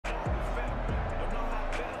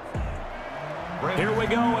Here we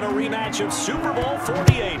go in a rematch of Super Bowl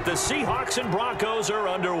 48. The Seahawks and Broncos are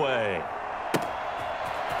underway.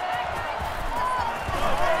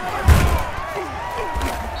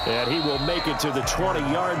 And he will make it to the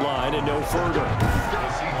 20-yard line and no further. The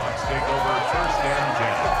Seahawks take over first and 10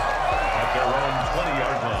 at their own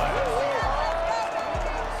 20-yard line.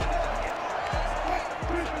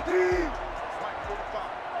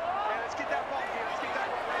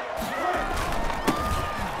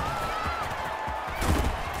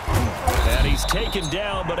 And he's taken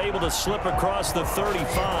down, but able to slip across the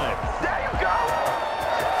 35. There you go.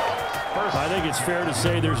 I think it's fair to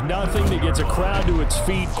say there's nothing that gets a crowd to its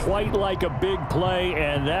feet quite like a big play,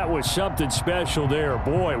 and that was something special there.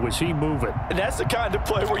 Boy, was he moving. And that's the kind of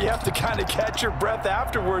play where you have to kind of catch your breath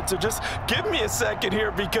afterwards. So just give me a second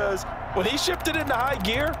here, because when he shifted into high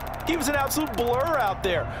gear, he was an absolute blur out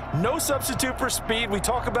there. No substitute for speed. We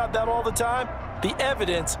talk about that all the time. The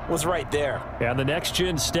evidence was right there. And the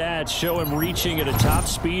next-gen stats show him reaching at a top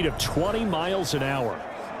speed of 20 miles an hour.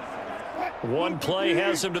 One play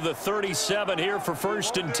has him to the 37 here for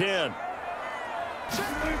first and 10.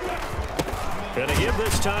 Gonna give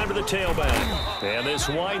this time to the tailback. And this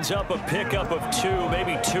winds up a pickup of 2,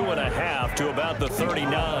 maybe 2.5 to about the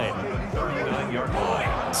 39. 39-yard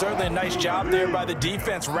line. Certainly a nice job there by the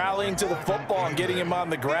defense rallying to the football and getting him on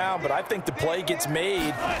the ground, but I think the play gets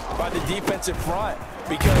made by the defensive front,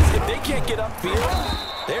 because if they can't get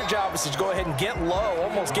upfield, their job is to go ahead and get low,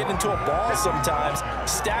 almost get into a ball sometimes,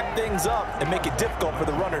 stack things up, and make it difficult for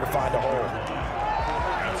the runner to find a hole.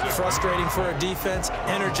 Frustrating for a defense,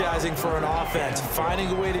 energizing for an offense. Finding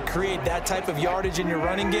a way to create that type of yardage in your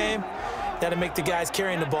running game, that'll make the guys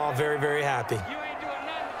carrying the ball very, very happy.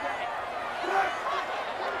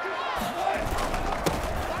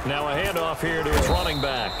 Now a handoff here to his running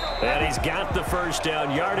back. And he's got the first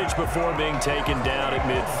down, yardage before being taken down at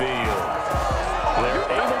midfield. They're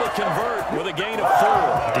able to convert with a gain of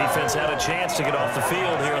 4. Defense had a chance to get off the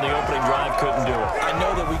field here in the opening drive, couldn't do it. I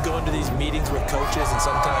know that we go into these meetings with coaches, and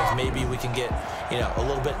sometimes maybe we can get, a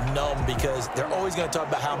little bit numb, because they're always going to talk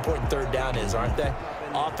about how important third down is, aren't they?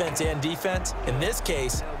 Offense and defense. In this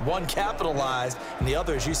case, one capitalized, and the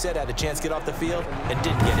other, as you said, had a chance to get off the field and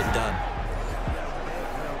didn't get it done.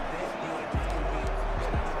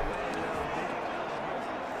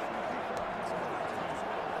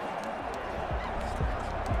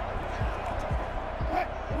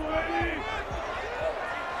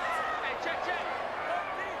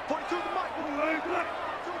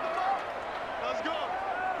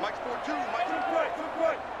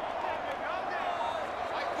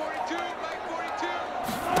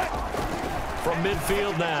 From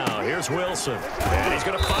midfield now, here's Wilson. And he's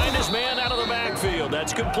going to find his man out of the backfield.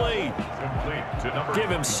 That's complete. Give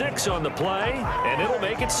him 6 on the play, and it'll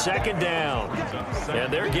make it second down.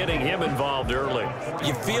 And they're getting him involved early.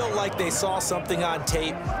 You feel like they saw something on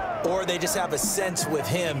tape, or they just have a sense with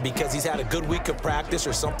him because he's had a good week of practice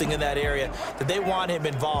or something in that area that they want him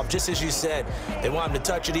involved. Just as you said, they want him to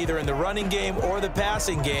touch it either in the running game or the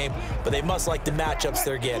passing game, but they must like the matchups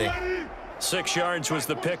they're getting. 6 yards was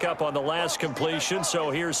the pickup on the last completion, so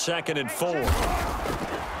here's 2nd and 4.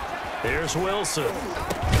 Here's Wilson.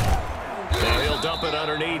 Now he'll dump it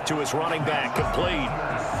underneath to his running back, complete.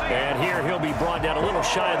 And here he'll be brought down a little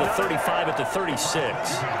shy of the 35 at the 36.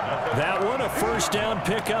 That one a first down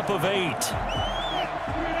pickup of 8.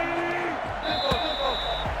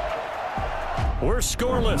 We're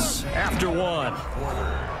scoreless after 1.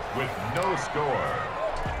 With no score.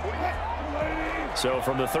 So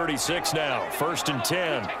from the 36 now, 1st and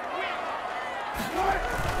 10.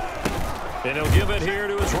 And he'll give it here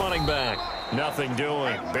to his running back. Nothing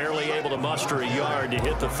doing. Barely able to muster a yard to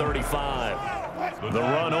hit the 35. The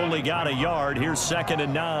run only got a yard. Here's 2nd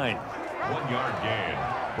and 9. 1-yard gain.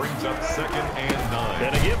 Brings up 2nd and 9.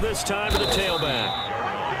 And to give this time to the tailback.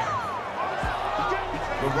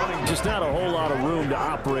 Just not a whole lot of room to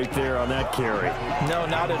operate there on that carry. No,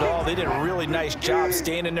 not at all. They did a really nice job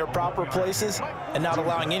staying in their proper places and not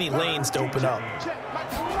allowing any lanes to open up.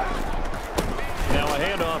 Now a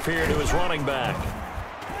handoff here to his running back.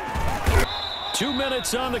 2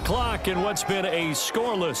 minutes on the clock in what's been a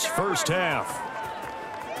scoreless first half.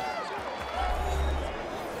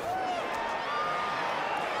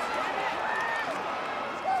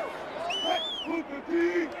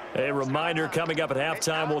 A reminder, coming up at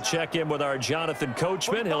halftime, we'll check in with our Jonathan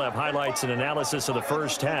Coachman. He'll have highlights and analysis of the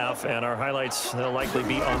first half, and our highlights will likely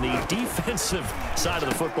be on the defensive side of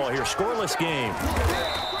the football here. Scoreless game.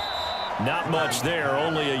 Not much there,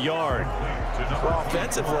 only a yard. Well,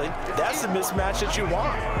 offensively, that's the mismatch that you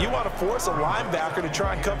want. You want to force a linebacker to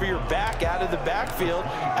try and cover your back out of the backfield,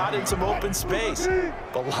 out in some open space.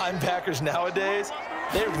 But linebackers nowadays,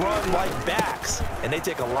 they run like backs, and they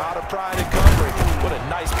take a lot of pride in coverage. What a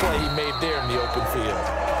nice play he made there in the open field.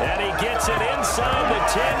 And he gets it inside the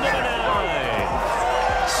 10 to the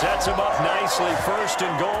 9. Sets him up nicely. First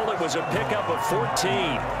and goal. It was a pickup of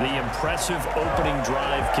 14. The impressive opening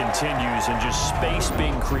drive continues, and just space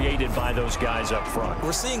being created by those guys up front.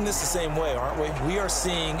 We're seeing this the same way, aren't we? We are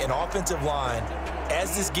seeing an offensive line,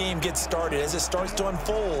 as this game gets started, as it starts to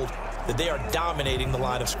unfold, that they are dominating the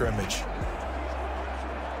line of scrimmage.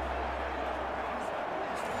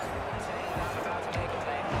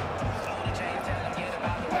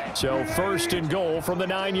 So first and goal from the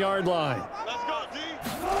 9-yard line.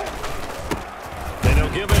 And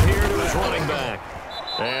he'll give it here to his running back.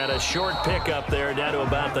 And a short pickup there down to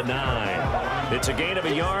about the 9. It's a gain of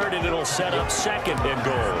a yard, and it'll set up second and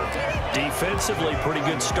goal. Defensively, pretty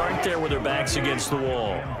good start there with their backs against the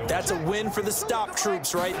wall. That's a win for the stop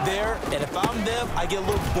troops right there. And if I'm them, I get a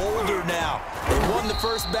little bolder now. They won the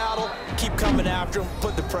first battle. Keep coming after them.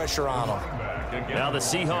 Put the pressure on them. Now the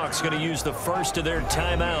Seahawks going to use the first of their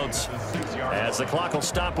timeouts, as the clock will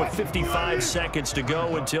stop with 55 seconds to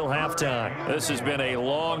go until halftime. This has been a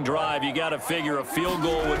long drive. You got to figure a field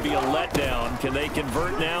goal would be a letdown. Can they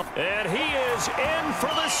convert now? And he is in for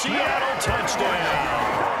the Seattle touchdown.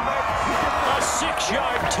 A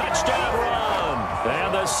 6-yard touchdown run.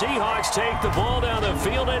 And the Seahawks take the ball down the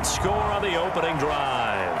field and score on the opening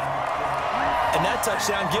drive. And that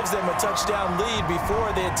touchdown gives them a touchdown lead before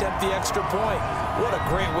they attempt the extra point. What a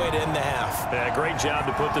great way to end the half. Yeah, great job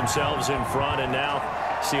to put themselves in front. And now,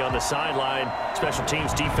 see on the sideline, special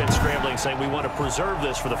teams defense scrambling, saying we want to preserve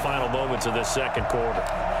this for the final moments of this second quarter.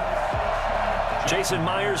 Jason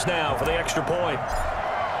Myers now for the extra point.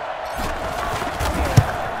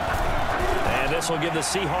 And this will give the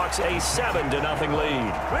Seahawks a 7-0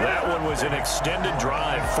 lead. That one was an extended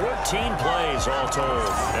drive, 14 plays all told.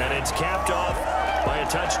 And it's capped off by a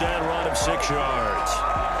touchdown run of 6 yards.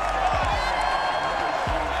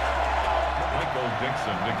 Michael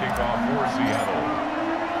Dixon to kick off for Seattle.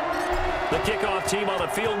 The kickoff team on the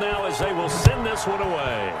field now as they will send this one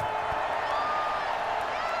away.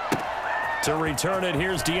 To return it,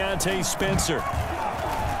 here's Deontay Spencer.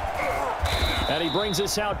 And he brings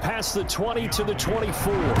us out past the 20 to the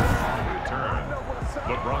 24. Return.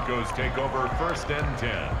 The Broncos take over first and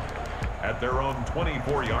 10 at their own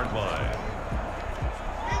 24-yard line.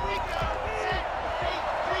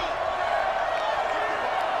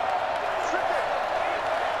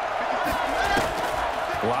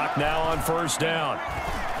 Block now on first down.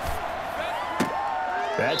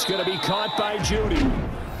 That's going to be caught by Judy.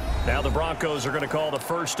 Now the Broncos are going to call the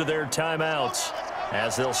first of their timeouts,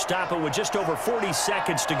 as they'll stop it with just over 40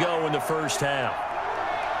 seconds to go in the first half.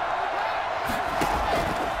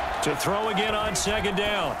 To throw again on second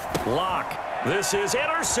down. Lock. This is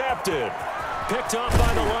intercepted. Picked off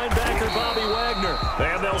by the linebacker, Bobby Wagner.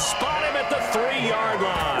 And they'll spot him at the 3-yard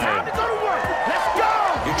line. Time to go to work. Let's go!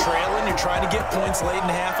 You're trailing. You're trying to get points late in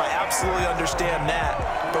the half. I absolutely understand that.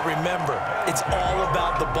 But remember, it's all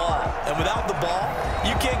about the ball. And without the ball,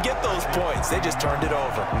 you can't get those points. They just turned it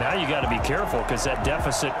over. Now you got to be careful, because that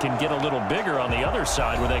deficit can get a little bigger on the other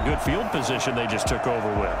side with that good field position they just took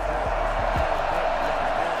over with.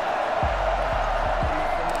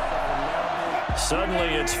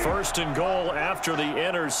 Suddenly it's first and goal after the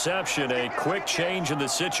interception. A quick change in the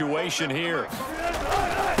situation here.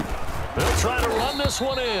 They'll try to run this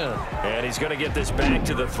one in. And he's going to get this back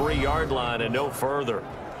to the 3-yard line and no further.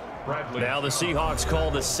 Now the Seahawks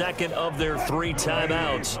call the second of their 3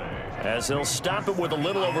 timeouts, as they'll stop it with a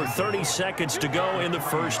little over 30 seconds to go in the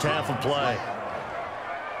first half of play.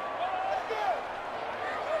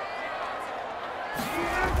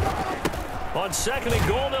 On second and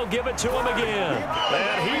goal, they'll give it to him again.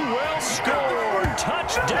 And he will score.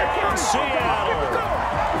 Touchdown, Seattle.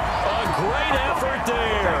 A great effort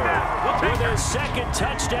there. With their second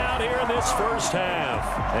touchdown here in this first half.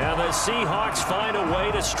 And the Seahawks find a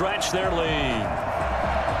way to stretch their lead.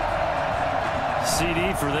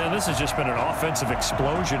 CD for them, this has just been an offensive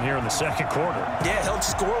explosion here in the second quarter. Yeah, held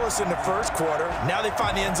scoreless in the first quarter. Now they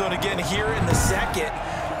find the end zone again here in the second.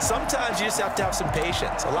 Sometimes you just have to have some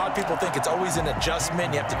patience. A lot of people think it's always an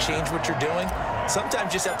adjustment. You have to change what you're doing. Sometimes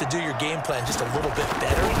you just have to do your game plan just a little bit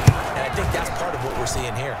better. And I think that's part of what we're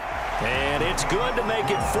seeing here. And it's good to make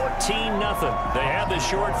it 14-0. They had the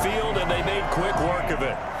short field, and they made quick work of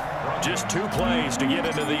it. Just 2 plays to get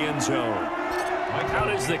into the end zone. Out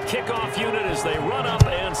is the kickoff unit as they run up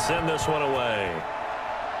and send this one away.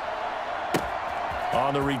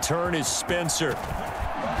 On the return is Spencer.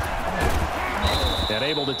 And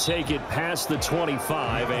able to take it past the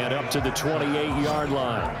 25 and up to the 28-yard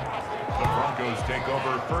line. The Broncos take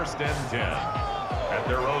over 1st and 10. At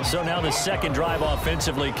their own. So now the second drive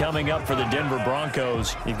offensively coming up for the Denver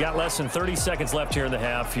Broncos. You've got less than 30 seconds left here in the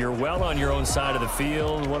half. You're well on your own side of the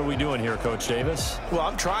field. What are we doing here, Coach Davis? Well,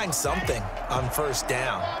 I'm trying something on 1st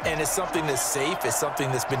down, and it's something that's safe. It's something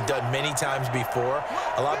that's been done many times before.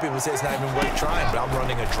 A lot of people say it's not even worth trying, but I'm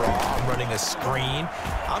running a draw. I'm running a screen.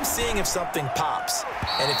 I'm seeing if something pops,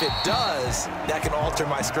 and if it does, that can alter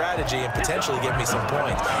my strategy and potentially get me some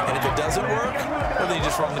points. And if it doesn't work, well, then you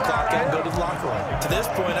just run the clock out and go to the locker room. To this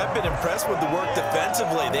point, I've been impressed with the work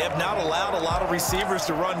defensively. They have not allowed a lot of receivers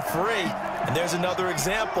to run free. And there's another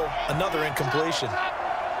example, another incompletion.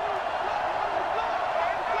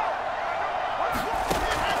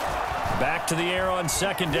 Back to the air on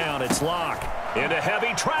 2nd down. It's Locke. Into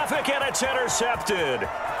heavy traffic, and it's intercepted.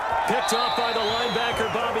 Picked off by the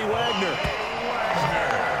linebacker, Bobby Wagner.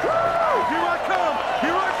 Here I come!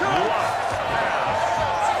 Here I come!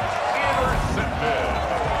 Intercepted.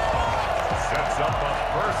 Sets up a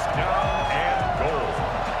 1st down and goal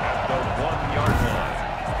at the 1-yard line.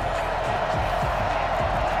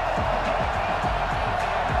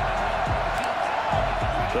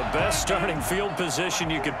 The best starting field position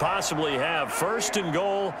you could possibly have. 1st and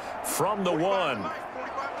goal from the 1.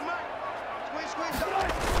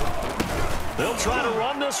 They'll try to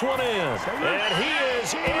run this one in. And he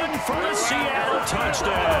is in for the Seattle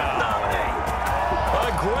touchdown.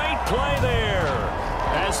 A great play there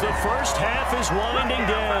as the first half is winding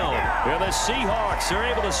down. And the Seahawks are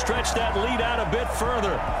able to stretch that lead out a bit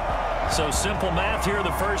further. So simple math here in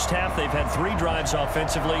the first half. They've had 3 drives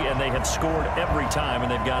offensively, and they have scored every time,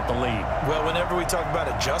 and they've got the lead. Well, whenever we talk about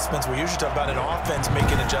adjustments, we usually talk about an offense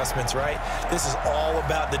making adjustments, right? This is all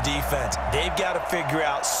about the defense. They've got to figure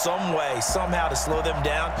out some way, somehow to slow them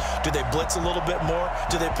down. Do they blitz a little bit more?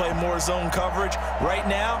 Do they play more zone coverage? Right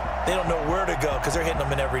now, they don't know where to go because they're hitting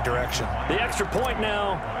them in every direction. The extra point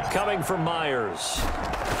now coming from Myers.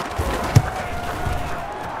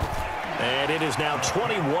 And it is now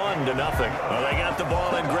 21-0. Well, they got the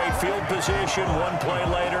ball in great field position. One play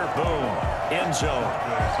later, boom, end zone.